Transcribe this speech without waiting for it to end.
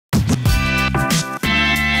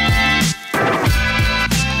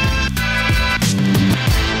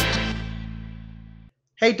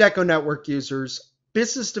Hey DecoNetwork users,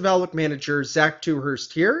 Business Development Manager Zach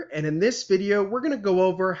Tuhurst here, and in this video we're going to go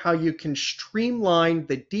over how you can streamline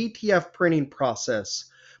the DTF printing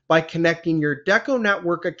process by connecting your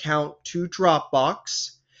DecoNetwork account to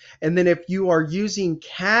Dropbox, and then if you are using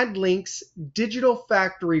Cadlink's Digital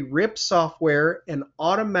Factory RIP software and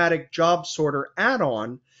automatic job sorter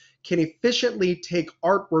add-on, can efficiently take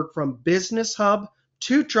artwork from Business Hub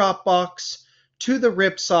to Dropbox to the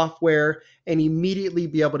RIP software and immediately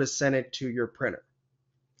be able to send it to your printer.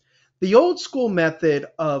 The old school method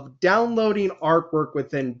of downloading artwork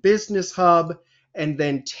within Business Hub and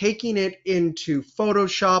then taking it into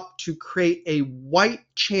Photoshop to create a white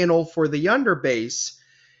channel for the underbase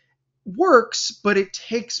works, but it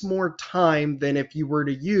takes more time than if you were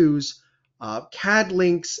to use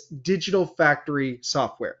Cadlink's Digital Factory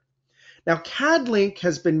software. Now, Cadlink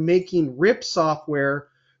has been making RIP software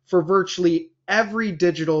for virtually every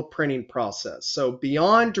digital printing process. So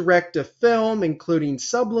beyond direct to film, including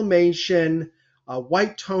sublimation,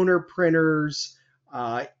 white toner printers,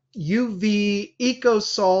 UV,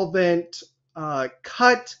 eco-solvent,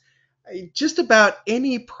 cut, just about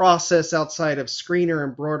any process outside of screen or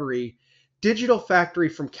embroidery, Digital Factory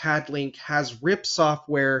from Cadlink has RIP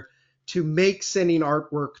software to make sending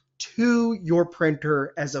artwork to your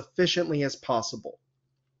printer as efficiently as possible.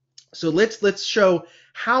 So let's show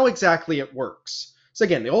how exactly it works. So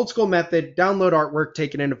again, the old school method, download artwork,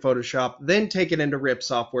 take it into Photoshop, then take it into RIP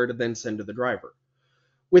software to then send to the driver.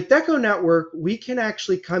 With DecoNetwork, we can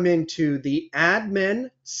actually come into the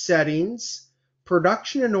admin settings,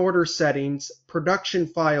 production and order settings, production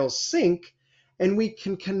files sync, and we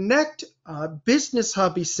can connect Business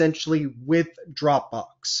Hub essentially with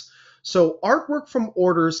Dropbox. So artwork from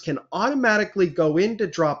orders can automatically go into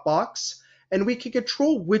Dropbox, and we can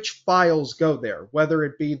control which files go there, whether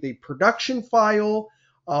it be the production file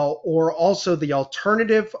or also the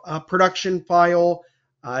alternative production file,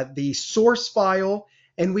 the source file,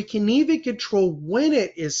 and we can even control when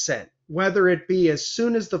it is sent, whether it be as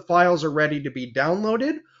soon as the files are ready to be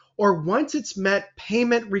downloaded or once it's met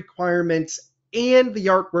payment requirements and the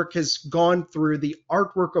artwork has gone through the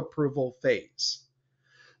artwork approval phase.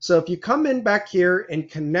 So if you come in back here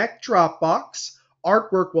and connect Dropbox,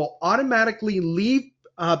 artwork will automatically leave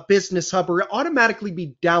Business Hub or automatically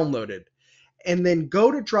be downloaded and then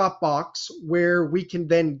go to Dropbox where we can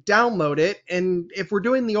then download it. And if we're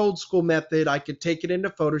doing the old school method, I could take it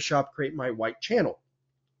into Photoshop, create my white channel.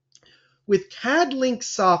 With Cadlink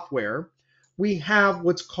software, we have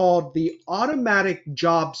what's called the automatic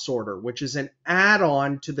job sorter, which is an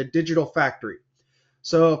add-on to the Digital Factory.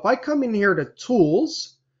 So if I come in here to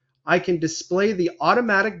Tools, I can display the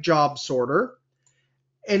automatic job sorter.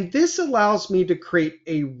 And this allows me to create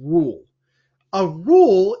a rule. A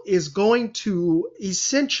rule is going to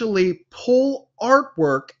essentially pull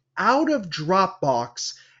artwork out of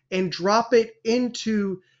Dropbox and drop it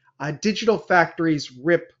into Digital Factory's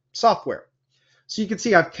RIP software. So you can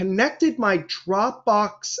see I've connected my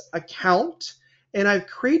Dropbox account and I've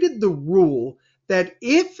created the rule that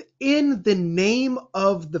if in the name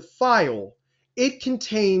of the file it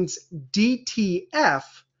contains DTF,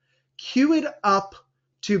 queue it up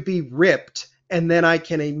to be ripped, and then I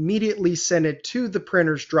can immediately send it to the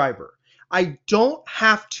printer's driver. I don't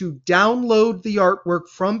have to download the artwork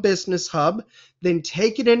from Business Hub, then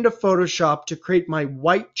take it into Photoshop to create my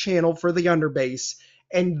white channel for the underbase,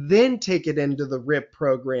 and then take it into the RIP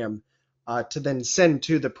program to then send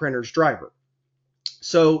to the printer's driver.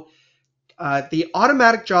 So the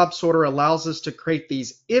automatic job sorter allows us to create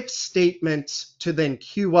these if statements to then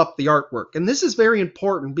queue up the artwork. And this is very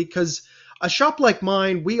important because a shop like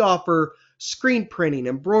mine, we offer screen printing,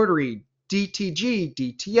 embroidery, DTG,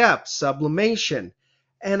 DTF, sublimation,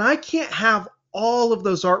 and I can't have all of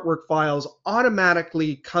those artwork files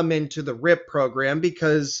automatically come into the RIP program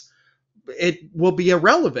because it will be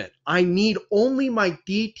irrelevant. I need only my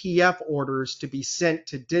DTF orders to be sent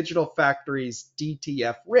to Digital Factory's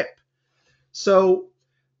DTF RIP. So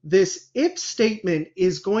this if statement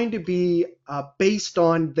is going to be based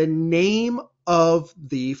on the name of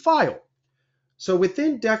the file. So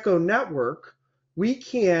within DecoNetwork, we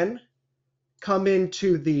can come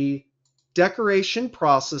into the decoration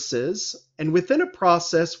processes, and within a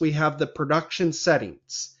process, we have the production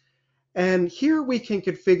settings. And here we can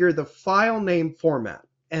configure the file name format.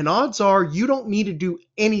 And odds are you don't need to do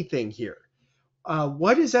anything here.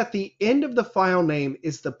 What is at the end of the file name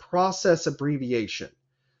is the process abbreviation.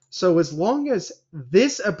 So as long as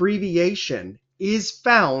this abbreviation is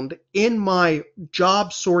found in my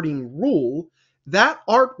job sorting rule, that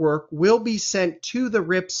artwork will be sent to the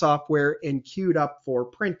RIP software and queued up for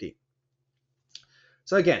printing.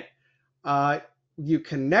 So again, you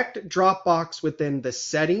connect Dropbox within the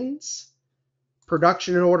settings,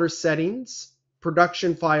 production and order settings,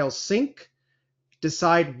 production file sync,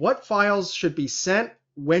 decide what files should be sent,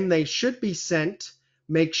 when they should be sent,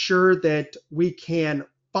 make sure that we can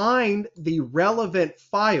find the relevant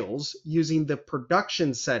files using the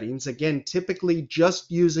production settings, again, typically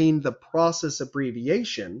just using the process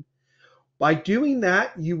abbreviation. By doing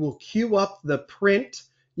that, you will queue up the print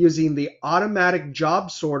using the automatic job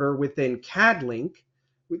sorter within Cadlink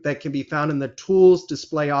that can be found in the Tools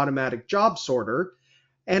Display Automatic Job Sorter.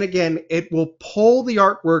 And again, it will pull the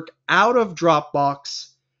artwork out of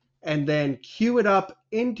Dropbox and then queue it up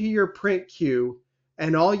into your print queue.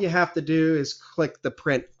 And all you have to do is click the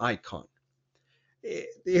print icon.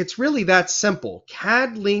 It's really that simple.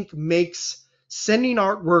 Cadlink makes sending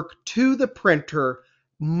artwork to the printer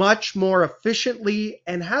much more efficiently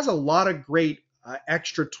and has a lot of great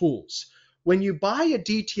extra tools. When you buy a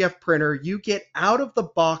DTF printer, you get out of the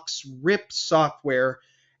box RIP software,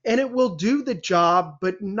 and it will do the job,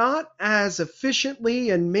 but not as efficiently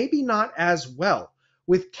and maybe not as well.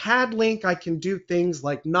 With Cadlink, I can do things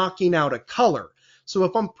like knocking out a color. So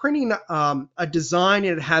if I'm printing a design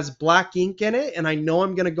and it has black ink in it, and I know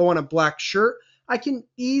I'm going to go on a black shirt, I can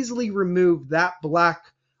easily remove that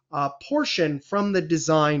black portion from the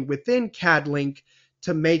design within Cadlink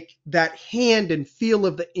to make that hand and feel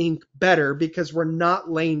of the ink better because we're not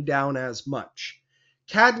laying down as much.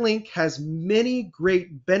 Cadlink has many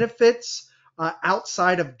great benefits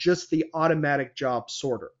outside of just the automatic job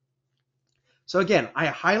sorter. So again, I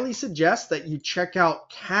highly suggest that you check out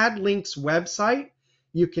Cadlink's website.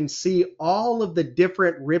 You can see all of the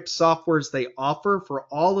different RIP softwares they offer for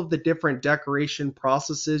all of the different decoration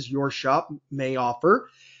processes your shop may offer.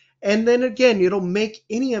 And then again, it'll make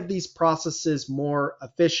any of these processes more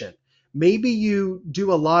efficient. Maybe you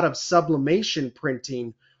do a lot of sublimation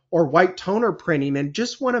printing or white toner printing and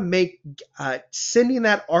just want to make sending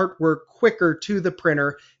that artwork quicker to the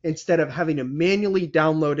printer instead of having to manually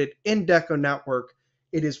download it in DecoNetwork.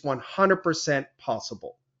 It is 100%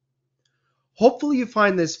 possible. Hopefully you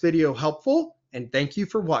find this video helpful, and thank you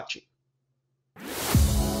for watching.